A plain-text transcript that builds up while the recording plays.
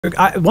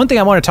One thing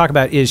I want to talk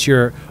about is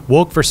your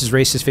woke versus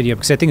racist video,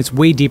 because I think it's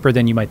way deeper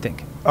than you might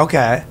think.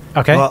 Okay.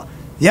 Okay. Well,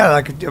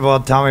 yeah.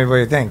 Tell me what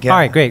you think. Yeah. All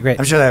right. Great.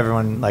 I'm sure that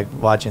everyone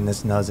watching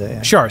this knows it.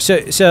 Yeah. Sure.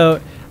 So,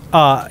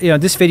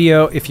 this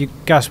video, if you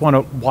guys want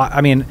to watch,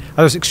 I mean,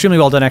 it was extremely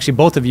well done. Actually,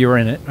 both of you were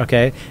in it.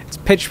 Okay. It's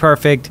pitch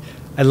perfect.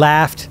 I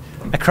laughed.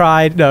 I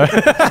cried. No.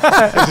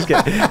 I'm just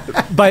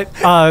kidding. But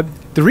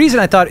the reason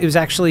I thought it was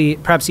actually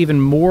perhaps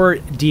even more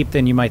deep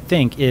than you might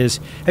think is,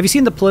 have you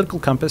seen the political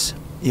compass?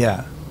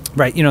 Yeah.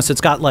 Right, so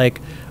it's got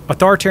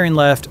authoritarian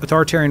left,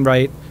 authoritarian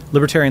right,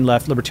 libertarian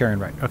left, libertarian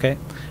right, okay?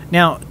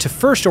 Now, to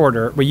first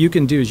order, what you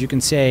can do is you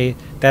can say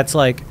that's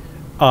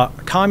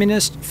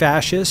communist,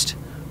 fascist,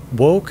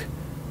 woke,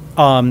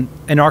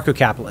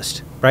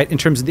 anarcho-capitalist, right? In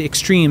terms of the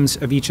extremes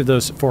of each of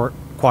those four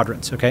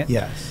quadrants, okay?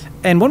 Yes.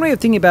 And one way of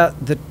thinking about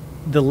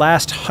the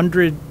last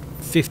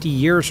 150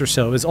 years or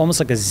so is almost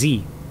like a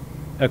Z,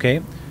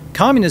 okay?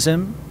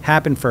 Communism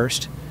happened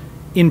first.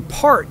 In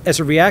part, as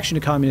a reaction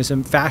to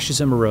communism,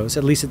 fascism arose.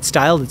 At least it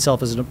styled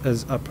itself as up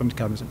to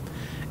communism.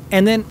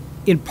 And then,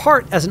 in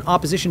part, as an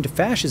opposition to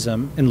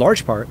fascism, in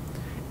large part,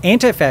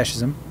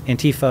 anti-fascism,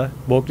 Antifa,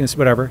 wokeness,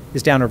 whatever,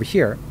 is down over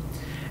here.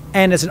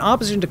 And as an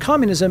opposition to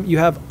communism, you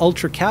have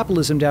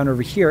ultra-capitalism down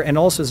over here, and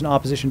also as an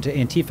opposition to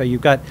Antifa, you've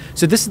got...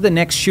 So this is the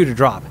next shoe to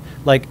drop.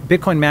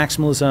 Bitcoin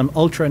maximalism,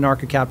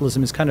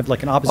 ultra-anarcho-capitalism is kind of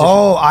like an opposition.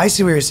 Oh, I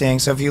see what you're saying.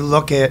 So if you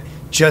look at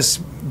just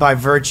by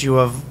virtue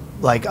of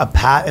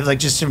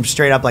just some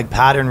straight up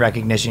pattern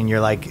recognition,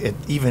 you're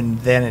even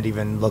then it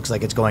even looks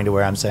like it's going to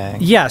where I'm saying.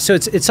 Yeah, so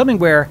it's something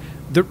where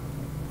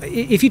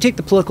if you take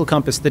the political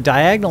compass, the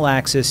diagonal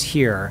axis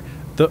here,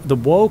 the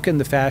woke and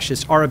the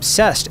fascists are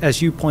obsessed,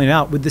 as you point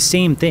out, with the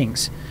same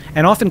things,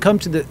 and often come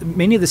to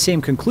many of the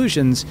same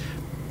conclusions.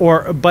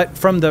 But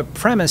from the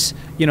premise,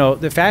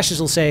 the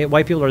fascists will say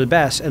white people are the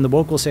best, and the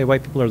woke will say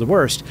white people are the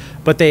worst.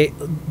 But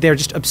they're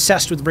just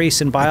obsessed with race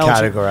and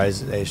biology.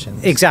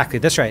 Categorizations. Exactly,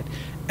 that's right.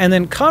 And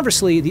then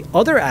conversely, the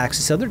other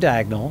axis, the other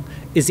diagonal,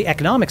 is the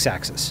economics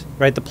axis,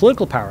 right? The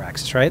political power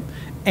axis, right?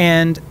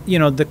 And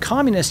the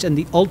communist and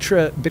the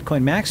ultra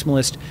Bitcoin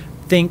maximalist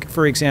think,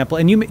 for example,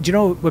 and do you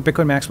know what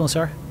Bitcoin maximalists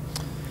are?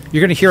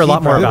 You're going to hear a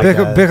lot more about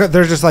that.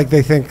 They're just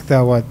they think that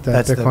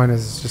Bitcoin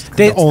is just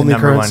the only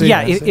currency.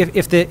 Yeah,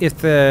 if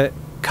the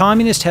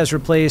communist has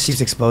replaced...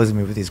 Keeps exposing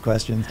me with these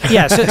questions.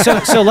 Yeah,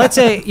 so let's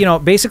say,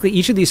 basically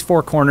each of these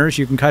four corners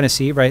you can kind of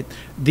see, right?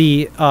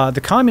 The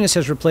communist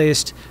has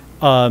replaced...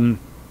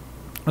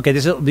 Okay,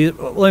 let me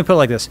put it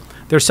like this.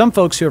 There's some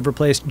folks who have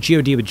replaced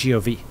GOD with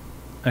GOV,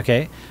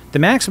 okay? The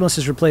maximalist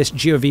has replaced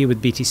GOV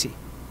with BTC.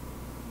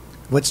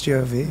 What's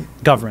GOV?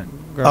 Government.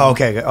 Oh,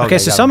 okay. Okay,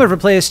 so some have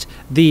replaced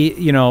the,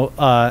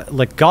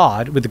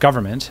 God with the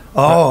government.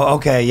 Oh,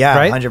 okay, yeah,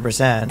 right?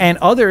 100%. And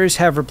others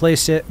have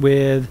replaced it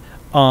with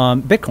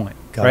Bitcoin.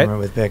 Government right?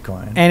 with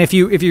Bitcoin. And if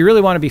you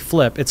really want to be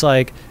flip, it's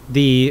like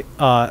the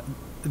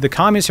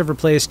communists have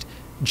replaced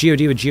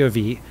GOD with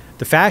GOV.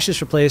 The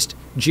fascists replaced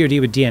GOD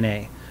with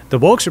DNA. The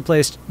wokes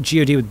replaced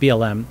GOD with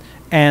BLM,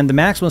 and the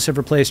maximalists have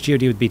replaced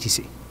GOD with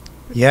BTC.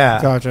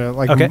 Yeah. Gotcha.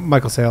 Okay.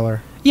 Michael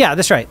Saylor. Yeah,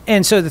 that's right.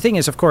 And so the thing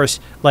is, of course,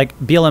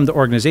 BLM, the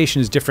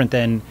organization, is different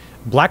than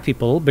black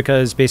people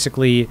because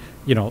basically,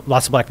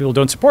 lots of black people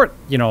don't support,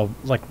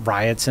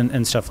 riots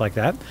and stuff like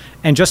that.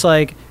 And just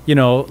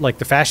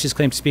the fascists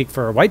claim to speak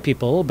for white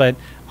people, but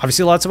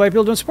obviously lots of white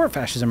people don't support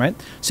fascism, right?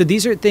 So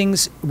these are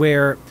things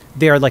where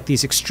they are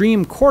these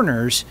extreme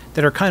corners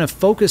that are kind of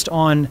focused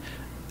on...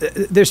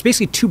 There's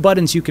basically two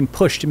buttons you can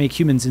push to make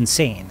humans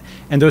insane.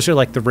 And those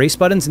are the race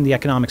buttons and the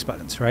economics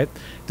buttons, right?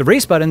 The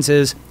race buttons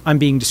is I'm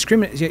being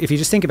discriminated. If you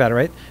just think about it,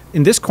 right?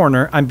 In this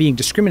corner, I'm being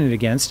discriminated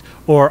against,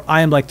 or I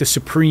am the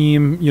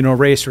supreme,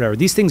 race or whatever.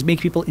 These things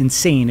make people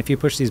insane if you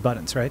push these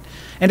buttons, right?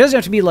 And it doesn't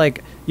have to be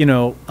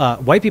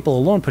white people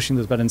alone pushing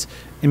those buttons.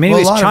 In many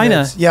ways,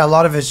 China... a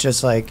lot of it's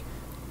just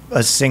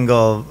a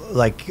single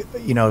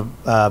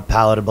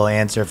palatable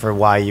answer for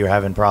why you're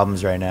having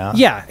problems right now.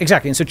 Yeah,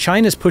 exactly. And so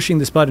China's pushing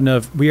this button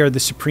of we are the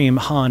supreme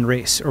Han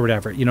race or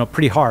whatever,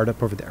 pretty hard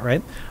up over there,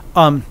 right?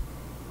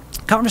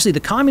 Conversely, the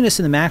communists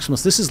and the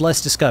maximalists, this is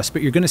less discussed,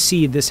 but you're going to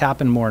see this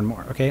happen more and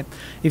more, okay?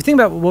 If you think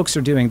about what wokes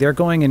are doing, they're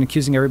going and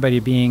accusing everybody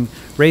of being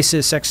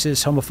racist,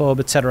 sexist, homophobe,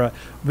 etc.,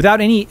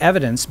 without any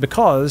evidence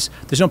because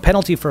there's no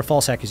penalty for a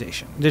false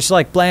accusation. They're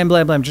just blam,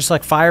 blam, blam, just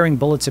firing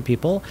bullets at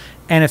people.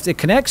 And if it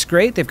connects,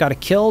 great, they've got a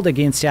kill, they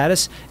gain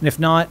status. And if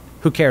not,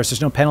 who cares?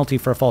 There's no penalty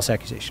for a false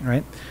accusation,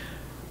 right?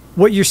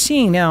 What you're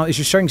seeing now is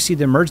you're starting to see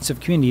the emergence of a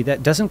community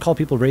that doesn't call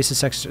people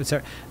racist, sexist,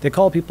 etc. They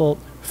call people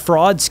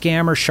fraud,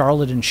 scammer,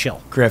 charlatan,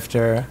 shill.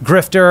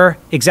 Grifter,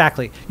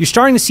 exactly. You're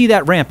starting to see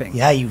that ramping.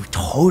 Yeah, you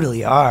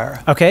totally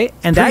are. Okay,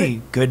 and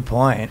pretty good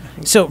point.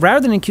 So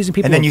rather than accusing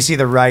people, and then you see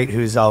the right,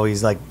 who's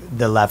always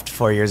the left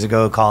 4 years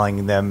ago,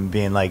 calling them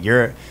being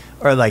you're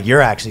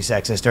actually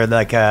sexist, or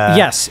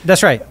yes,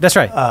 that's right, the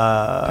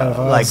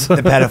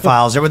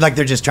pedophiles, or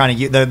they're just trying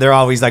to they're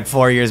always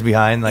 4 years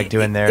behind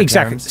doing their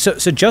exactly terms.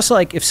 So just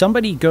if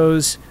somebody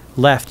goes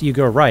left, you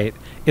go right.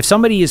 If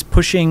somebody is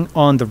pushing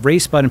on the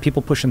race button,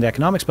 people push on the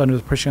economics button.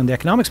 If they're pushing on the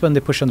economics button, they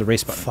push on the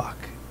race button. Fuck.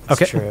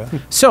 Okay. True.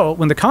 So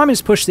when the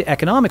communists push the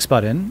economics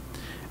button,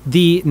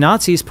 the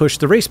Nazis push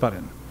the race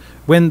button.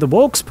 When the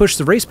wokes push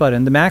the race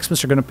button, the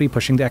Maximalists are going to be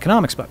pushing the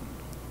economics button.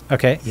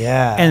 Okay.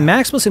 Yeah. And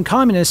Maximalists and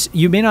communists,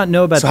 you may not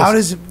know about. So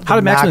this. how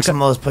do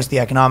Maximalists push the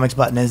economics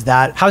button? Is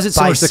that how is it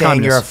by similar to the saying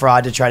communists? you're a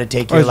fraud to try to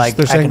take your like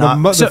they're saying the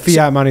fiat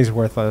so, money's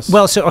worthless.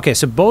 Well, so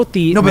both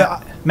the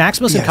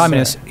Maximalists and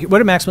communists. Sorry. What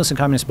do Maximalists and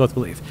communists both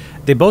believe?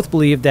 They both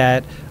believe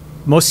that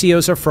most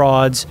CEOs are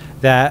frauds.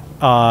 That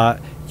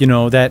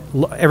that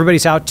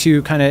everybody's out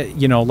to kind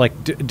of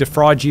like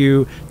defraud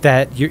you.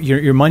 That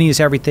your money is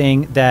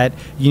everything. That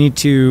you need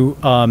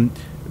to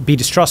be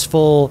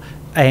distrustful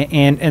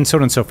and so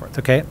on and so forth.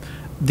 Okay.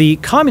 The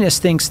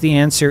communist thinks the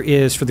answer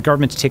is for the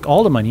government to take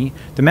all the money.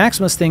 The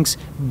maximalist thinks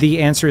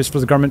the answer is for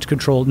the government to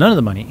control none of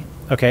the money.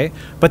 Okay,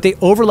 but they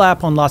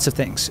overlap on lots of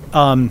things.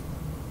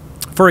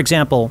 For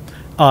example,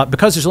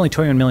 because there's only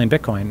 21 million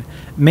Bitcoin,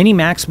 many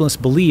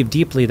maximalists believe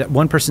deeply that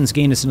one person's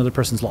gain is another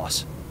person's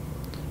loss.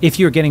 If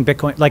you're getting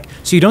Bitcoin,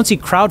 so you don't see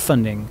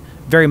crowdfunding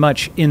very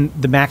much in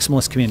the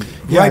maximalist community.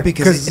 Right,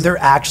 because there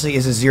actually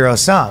is a zero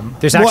sum.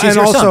 There's actually a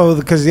zero sum. And also,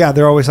 because,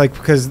 they're always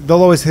because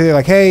they'll always say,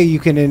 like, hey, you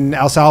can, in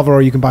El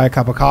Salvador, you can buy a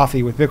cup of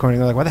coffee with Bitcoin. And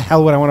they're like, why the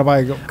hell would I want to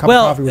buy a cup of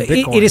coffee with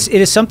Bitcoin?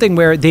 It is something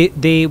where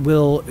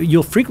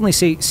you'll frequently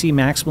see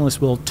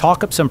maximalists will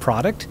talk up some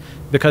product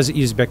because it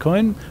uses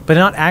Bitcoin, but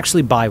not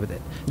actually buy with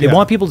it. They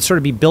want people to sort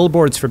of be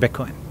billboards for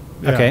Bitcoin.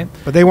 Yeah. Okay,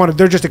 but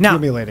they're just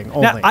accumulating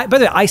only. Now, by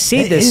the way, I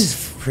say this. It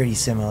is pretty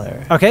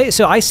similar. Okay,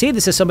 so I say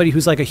this as somebody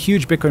who's like a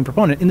huge Bitcoin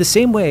proponent. In the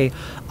same way,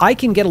 I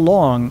can get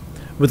along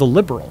with a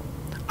liberal.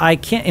 I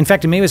can't. In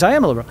fact, in many ways, I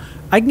am a liberal.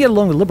 I can get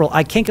along with a liberal.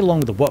 I can't get along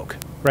with a woke.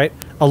 Right?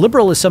 A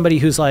liberal is somebody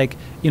who's like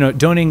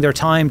donating their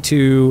time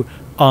to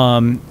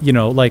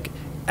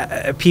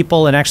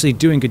people and actually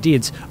doing good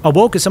deeds. A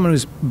woke is someone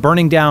who's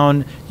burning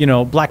down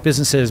black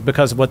businesses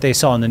because of what they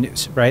saw in the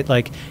news. Right?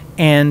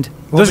 And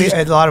in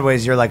a lot of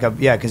ways, you're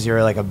because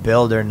you're like a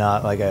builder,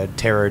 not like a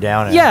tearer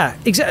downer. Yeah,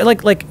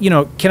 exactly.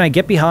 Can I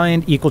get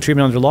behind equal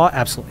treatment under law?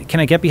 Absolutely. Can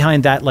I get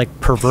behind that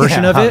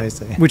perversion of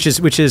obviously. it,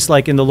 which is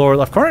like in the lower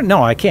left corner?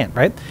 No, I can't.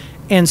 Right.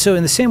 And so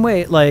in the same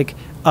way, so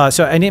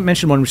I didn't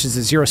mention one, which is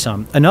the zero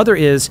sum. Another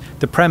is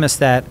the premise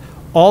that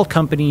all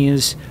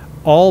companies,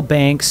 all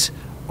banks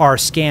are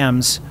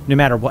scams, no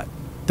matter what.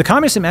 The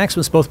communists and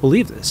maximalists both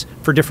believe this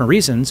for different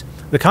reasons.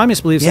 The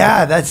communist believes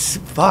that's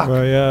fuck.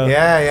 Well, yeah.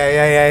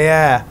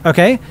 Yeah.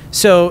 Okay,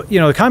 so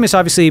the communist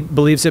obviously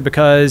believes it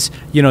because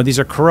these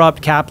are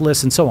corrupt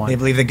capitalists and so on. They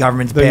believe the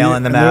government's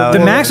bailing them out. The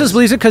maximalists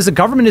believes it because the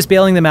government is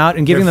bailing them out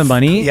and giving them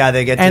money. Yeah,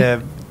 they get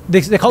to.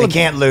 They call they them,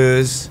 can't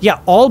lose.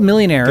 Yeah, all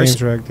millionaires.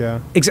 Games rigged,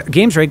 yeah.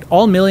 Games rigged.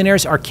 All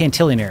millionaires are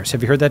cantillionaires.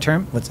 Have you heard that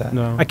term? What's that?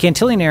 No. A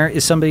cantillionaire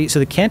is somebody. So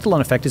the Cantillon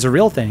effect is a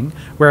real thing,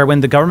 where when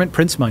the government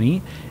prints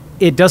money,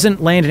 it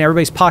doesn't land in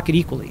everybody's pocket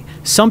equally.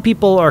 Some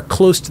people are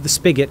close to the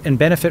spigot and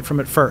benefit from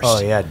it first. Oh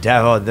yeah,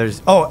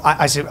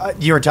 I see.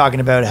 You were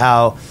talking about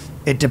how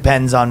it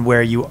depends on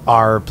where you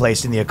are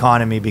placed in the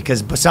economy,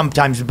 because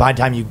sometimes by the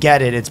time you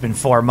get it, it's been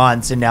 4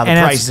 months, and now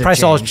the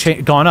price all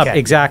gone up. Okay.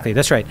 Exactly,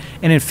 that's right.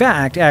 And in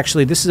fact,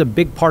 actually, this is a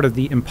big part of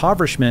the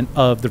impoverishment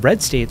of the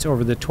red states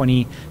over the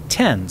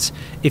 2010s.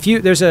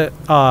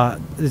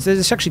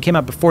 This actually came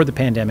out before the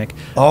pandemic.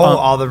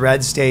 All the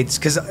red states,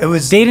 because it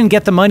was they didn't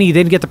get the money. They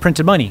didn't get the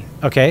printed money.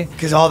 Okay,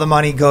 because all the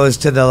money goes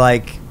to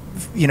the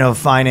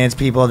finance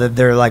people that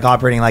they're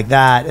operating like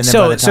that. And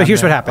then so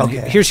here's what happened.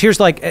 Okay. Here's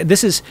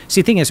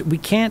the thing is, we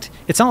can't.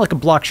 It's not like a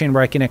blockchain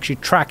where I can actually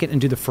track it and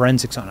do the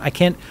forensics on it. I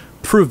can't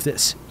prove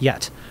this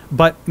yet,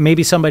 but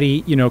maybe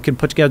somebody can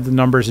put together the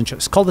numbers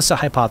and call this a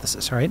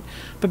hypothesis, right?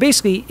 But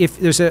basically, if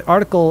there's an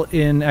article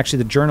in actually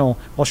the journal,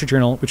 Wall Street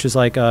Journal, which is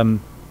I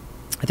think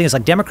it's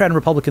Democrat and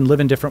Republican live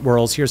in different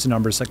worlds. Here's the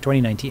numbers,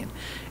 2019.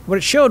 What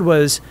it showed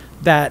was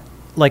that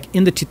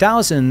in the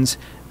 2000s.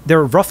 There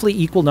are roughly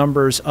equal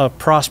numbers of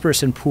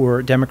prosperous and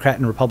poor Democrat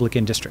and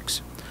Republican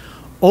districts.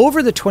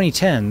 Over the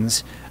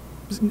 2010s,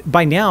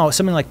 by now,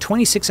 something like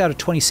 26 out of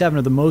 27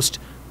 of the most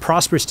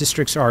prosperous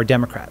districts are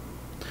Democrat.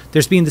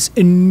 There's been this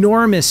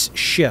enormous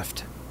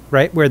shift,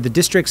 right, where the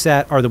districts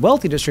that are the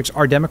wealthy districts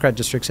are Democrat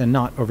districts and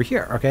not over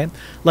here, okay?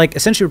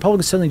 Essentially,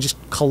 Republicans suddenly just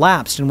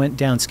collapsed and went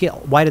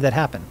downscale. Why did that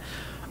happen?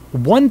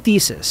 One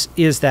thesis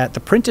is that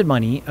the printed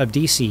money of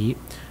D.C.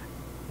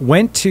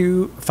 went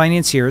to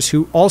financiers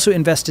who also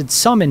invested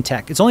some in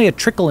tech. It's only a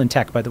trickle in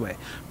tech, by the way,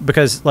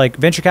 because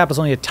venture capital is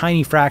only a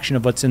tiny fraction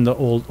of what's in the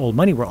old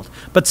money world.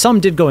 But some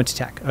did go into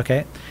tech,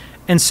 okay?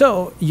 And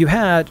so you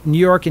had New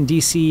York and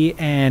DC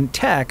and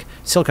tech,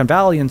 Silicon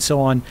Valley and so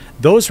on.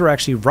 Those were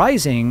actually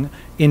rising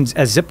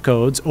as zip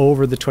codes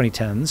over the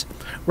 2010s,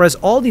 whereas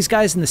all these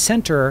guys in the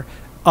center,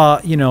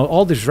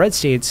 all these red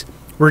states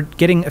were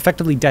getting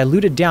effectively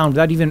diluted down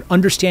without even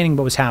understanding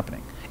what was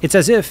happening. It's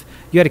as if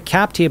you had a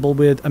cap table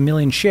with 1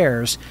 million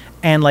shares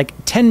and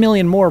 10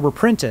 million more were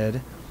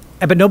printed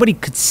but nobody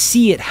could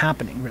see it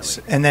happening really.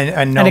 And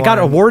then And it got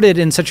awarded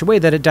in such a way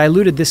that it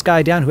diluted this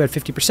guy down who had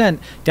 50%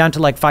 down to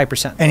like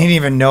 5%. And he didn't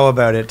even know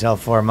about it till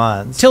 4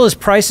 months. Till his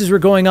prices were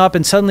going up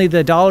and suddenly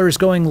the dollar is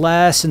going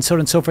less and so on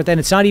and so forth. And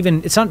it's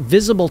not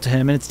visible to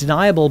him and it's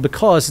deniable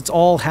because it's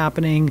all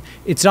happening.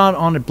 It's not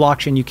on a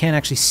blockchain. You can't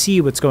actually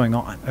see what's going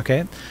on.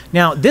 Okay.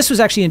 Now, this was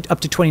actually up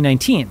to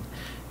 2019.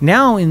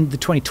 Now in the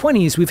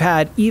 2020s, we've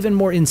had even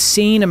more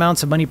insane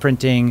amounts of money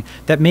printing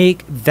that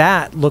make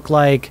that look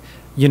like,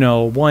 you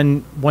know,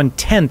 one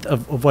tenth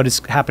of what is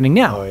happening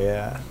now. Oh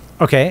yeah.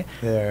 Okay.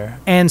 There.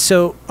 And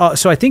so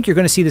I think you're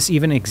going to see this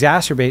even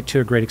exacerbate to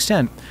a great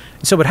extent.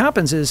 So what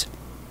happens is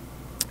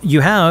you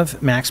have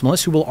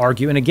maximalists who will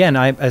argue, and again,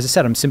 as I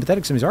said, I'm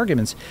sympathetic to some of these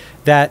arguments,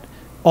 that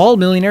all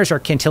millionaires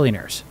are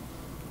cantillionaires.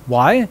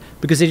 Why?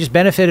 Because they just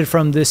benefited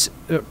from this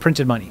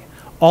printed money.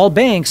 All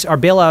banks are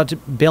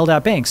bailed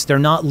out banks. They're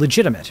not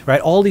legitimate, right?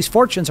 All these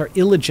fortunes are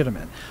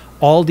illegitimate.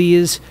 All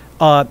these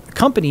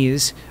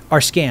companies are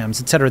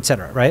scams, et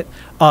cetera, right?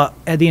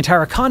 And the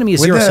entire economy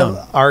is zero sum. Would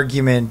the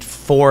argument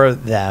for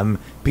them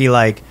be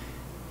like,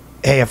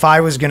 hey, if I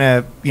was going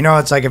to, you know,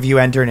 it's like if you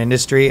enter an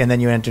industry and then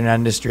you enter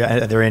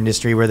another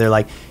industry where they're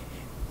like,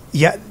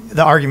 yeah,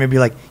 the argument would be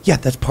like, yeah,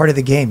 that's part of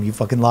the game. You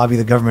fucking lobby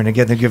the government and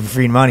get them to give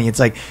free money. It's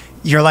like,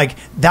 you're like,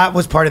 that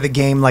was part of the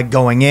game, like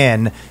going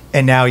in.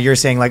 And now you're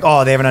saying like,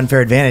 oh, they have an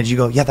unfair advantage. You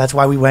go, yeah, that's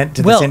why we went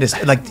to this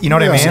industry. Like, you know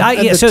what I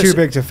mean? The too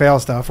big to fail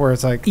stuff where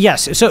it's like,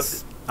 yes. So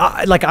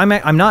like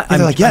I'm not. They're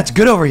like, yeah, it's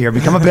good over here.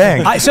 Become a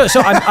bank.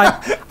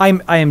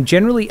 I am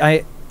generally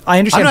I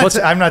understand.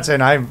 I'm not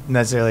saying I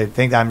necessarily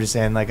think that. I'm just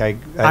saying like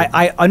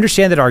I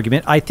understand that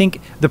argument. I think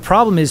the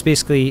problem is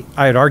basically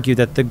I would argue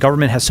that the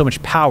government has so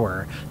much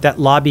power that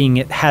lobbying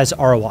it has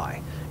ROI.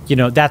 You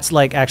know, that's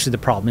like actually the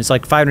problem. It's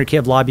like 500K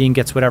of lobbying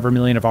gets whatever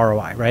million of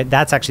ROI, right?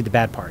 That's actually the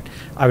bad part,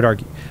 I would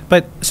argue.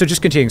 But so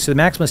just continuing. So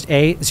the maximalist,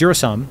 A, zero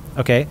sum,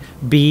 okay?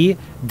 B,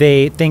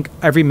 they think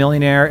every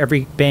millionaire,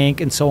 every bank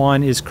and so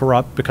on is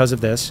corrupt because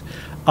of this.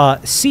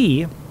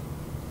 C,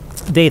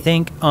 they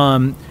think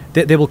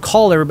they will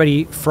call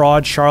everybody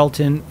fraud,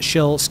 charlatan,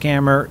 shill,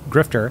 scammer,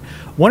 grifter.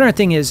 One other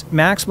thing is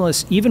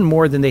maximalists, even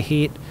more than they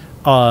hate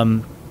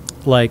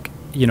like,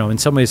 you know, in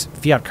some ways,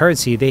 fiat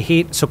currency, they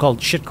hate so-called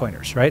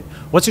shitcoiners, right?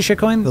 What's a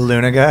shitcoin? The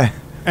Luna guy.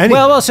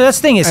 Well, so that's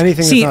the thing is,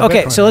 see,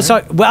 okay, Bitcoin, so let's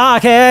talk, well,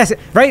 okay,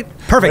 right?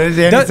 Perfect. What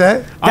did Danny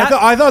say?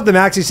 I thought the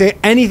maxis say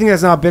anything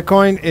that's not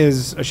Bitcoin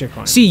is a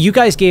shitcoin. See, you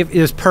guys it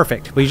was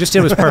perfect. What you just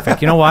did was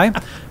perfect. You know why?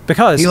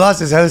 Because he lost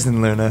his house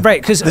in Luna.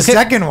 Right, because the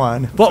second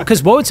one. Well,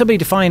 because what would somebody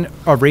define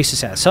a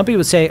racist as? Some people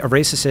would say a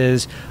racist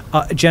is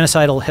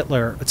genocidal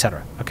Hitler,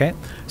 etc. Okay,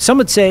 some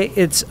would say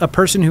it's a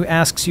person who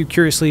asks you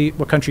curiously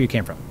what country you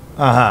came from.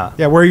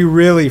 Yeah, where are you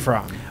really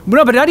from?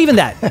 No, but not even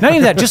that. Not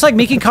even that. Just like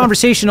making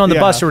conversation on the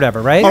bus or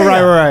whatever, right? Oh,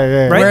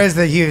 right. Whereas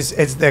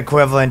it's the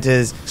equivalent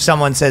is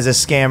someone says a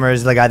scammer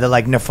is the guy that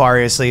like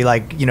nefariously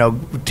like, you know,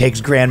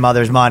 takes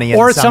grandmother's money.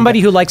 Or somebody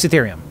who likes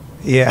Ethereum.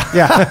 Yeah.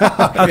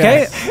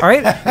 Okay. All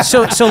right.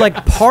 So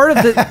like part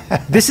of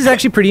this is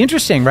actually pretty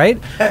interesting, right?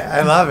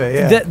 I love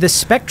it. Yeah. The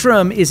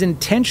spectrum is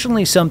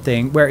intentionally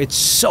something where it's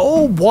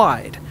so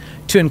wide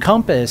to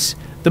encompass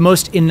the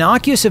most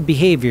innocuous of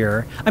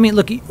behavior. I mean,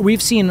 look,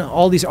 we've seen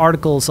all these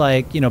articles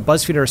like, you know,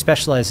 BuzzFeed or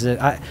Specialized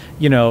that,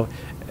 you know,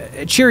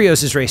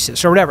 Cheerios is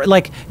racist or whatever.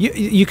 Like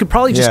you could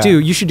probably just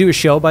you should do a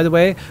show, by the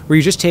way, where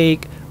you just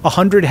take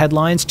 100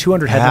 headlines,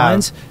 200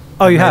 headlines.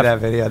 Oh, you have that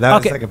video.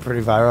 That was like a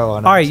pretty viral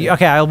one. All right.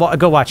 Okay. I'll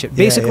go watch it.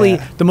 Basically,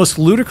 the most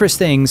ludicrous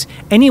things,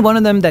 any one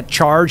of them that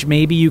charge,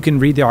 maybe you can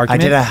read the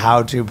argument. I did a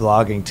how-to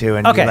blogging too,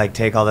 and be like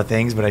take all the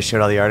things, but I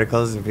showed all the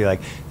articles and be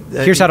like,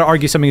 here's how to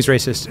argue something is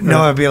racist.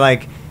 No, it'd be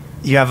like,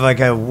 you have like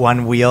a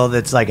one wheel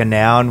that's like a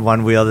noun,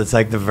 one wheel that's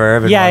like the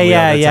verb, and one wheel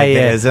that's like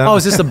the ism. Oh,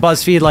 is this the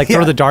BuzzFeed like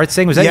throw the darts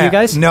thing? Was that you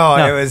guys? No,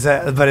 it was.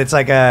 But it's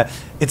like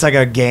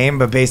a game.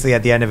 But basically,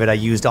 at the end of it, I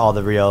used all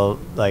the real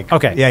like.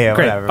 Okay. Yeah.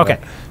 Great. Whatever. Okay.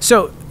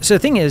 So the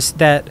thing is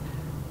that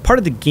part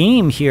of the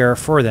game here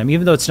for them,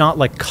 even though it's not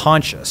like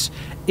conscious,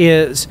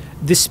 is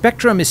the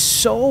spectrum is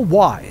so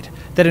wide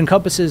that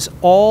encompasses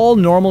all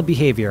normal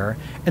behavior,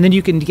 and then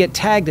you can get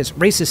tagged as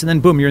racist, and then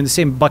boom, you're in the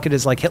same bucket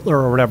as like Hitler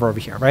or whatever over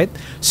here, right?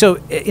 So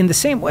in the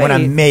same way, when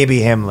I'm maybe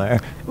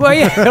Himmler. Well,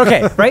 yeah,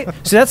 okay, right.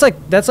 So that's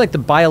like the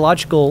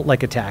biological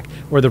like attack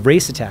or the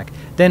race attack.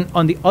 Then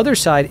on the other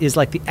side is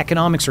like the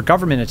economics or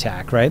government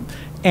attack, right?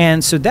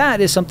 And so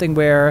that is something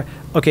where,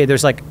 okay,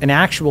 there's like an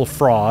actual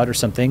fraud or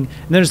something,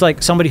 and there's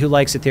like somebody who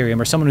likes Ethereum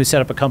or someone who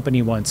set up a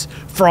company once.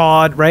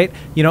 Fraud, right?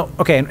 You know,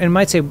 okay, and it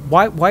might say,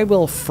 why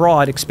will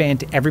fraud expand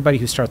to everybody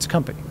who starts a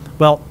company?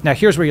 Well, now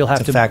here's where you'll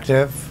have to...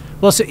 effective?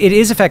 Well, so it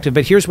is effective,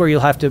 but here's where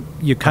you'll have to,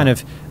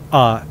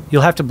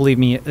 you'll have to believe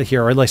me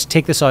here, or let's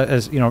take this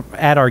as, you know,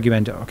 ad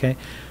argumento, okay?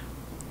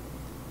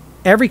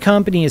 Every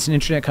company is an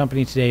internet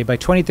company today. By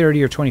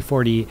 2030 or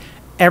 2040,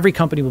 every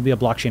company will be a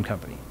blockchain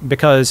company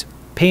because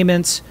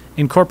payments,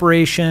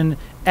 incorporation,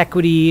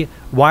 equity,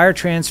 wire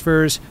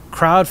transfers,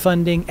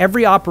 crowdfunding,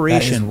 every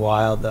operation. That is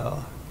wild,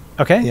 though.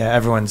 Okay. Yeah,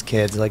 everyone's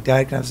kids like,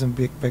 Dad, can I have some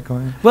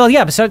Bitcoin? Well,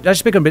 yeah, but not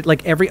just Bitcoin, but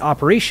like every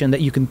operation that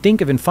you can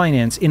think of in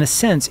finance, in a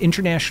sense,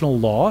 international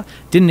law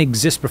didn't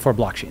exist before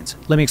blockchains.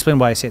 Let me explain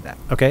why I say that.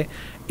 Okay.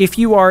 If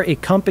you are a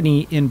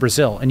company in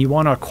Brazil and you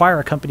want to acquire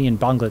a company in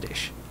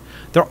Bangladesh,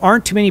 there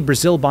aren't too many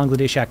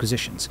Brazil-Bangladesh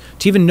acquisitions.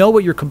 To even know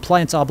what your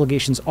compliance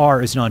obligations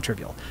are is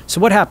non-trivial. So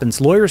what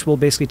happens? Lawyers will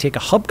basically take a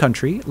hub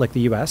country like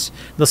the U.S.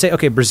 They'll say,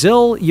 okay,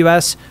 Brazil,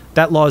 U.S.,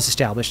 that law is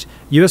established.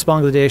 U.S.,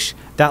 Bangladesh,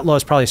 that law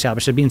is probably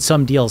established. There've been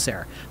some deals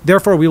there.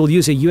 Therefore, we will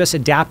use a U.S.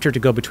 adapter to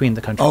go between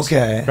the countries.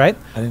 Okay. Right?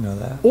 I didn't know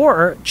that.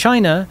 Or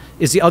China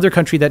is the other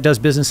country that does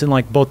business in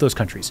like both those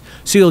countries.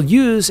 So you'll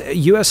use a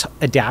U.S.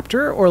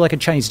 adapter or like a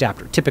Chinese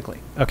adapter, typically.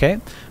 Okay?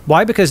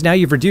 Why? Because now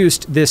you've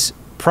reduced this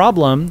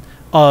problem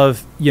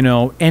of,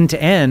 end to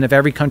end of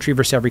every country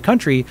versus every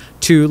country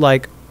to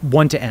like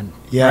one to n.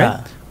 Yeah.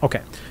 Right?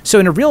 Okay. So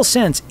in a real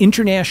sense,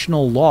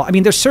 international law, I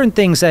mean, there's certain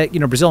things that,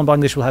 Brazil and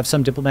Bangladesh will have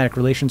some diplomatic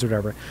relations or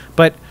whatever,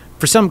 but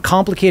for some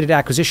complicated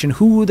acquisition,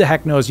 who the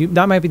heck knows?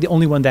 That might be the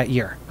only one that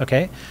year.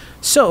 Okay.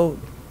 So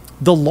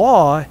the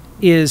law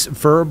is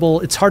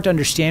verbal. It's hard to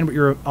understand what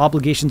your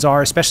obligations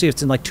are, especially if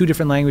it's in like two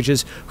different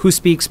languages. Who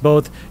speaks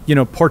both,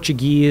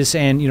 Portuguese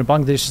and,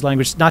 Bangladesh's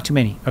language? Not too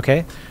many.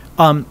 Okay.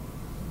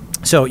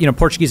 So,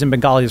 Portuguese and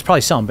Bengali, there's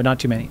probably some, but not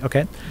too many,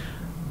 okay?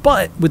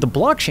 But with the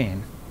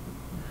blockchain,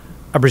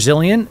 a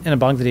Brazilian and a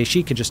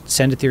Bangladeshi could just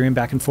send Ethereum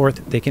back and forth.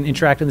 They can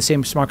interact in the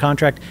same smart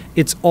contract.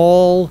 It's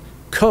all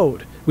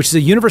code, which is a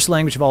universal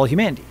language of all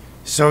humanity.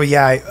 So,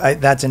 yeah,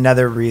 that's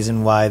another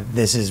reason why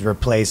this is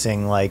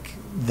replacing, like,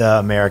 the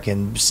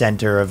American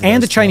center of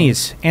and the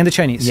things.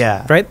 Chinese,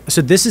 Yeah. right.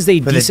 So this is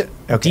a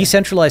okay.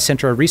 decentralized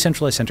center, a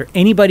re-centralized center.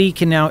 Anybody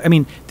can now. I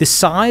mean, the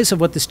size of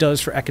what this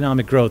does for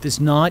economic growth is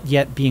not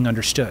yet being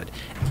understood.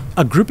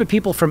 A group of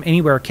people from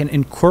anywhere can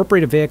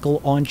incorporate a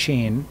vehicle on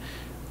chain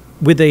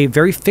with a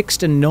very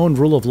fixed and known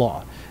rule of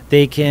law.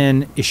 They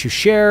can issue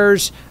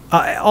shares,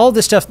 all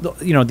this stuff.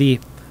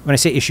 When I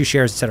say issue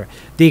shares, et cetera,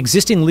 the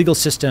existing legal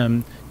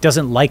system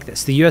doesn't like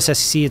this. The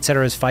USSC, et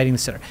cetera, is fighting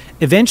this, et cetera.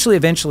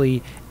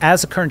 Eventually,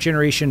 as the current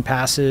generation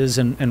passes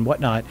and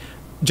whatnot,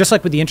 just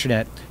like with the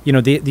internet,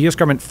 the US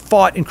government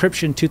fought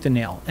encryption tooth and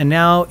nail. And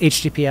now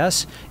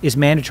HTTPS is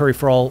mandatory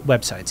for all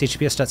websites,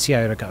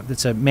 https.cio.gov.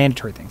 It's a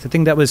mandatory thing. The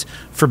thing that was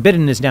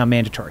forbidden is now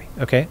mandatory,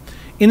 okay?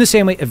 In the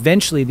same way,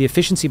 eventually, the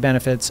efficiency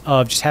benefits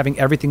of just having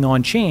everything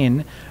on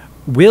chain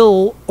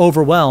will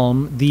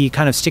overwhelm the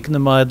kind of stick in the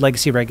mud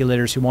legacy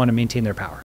regulators who want to maintain their power.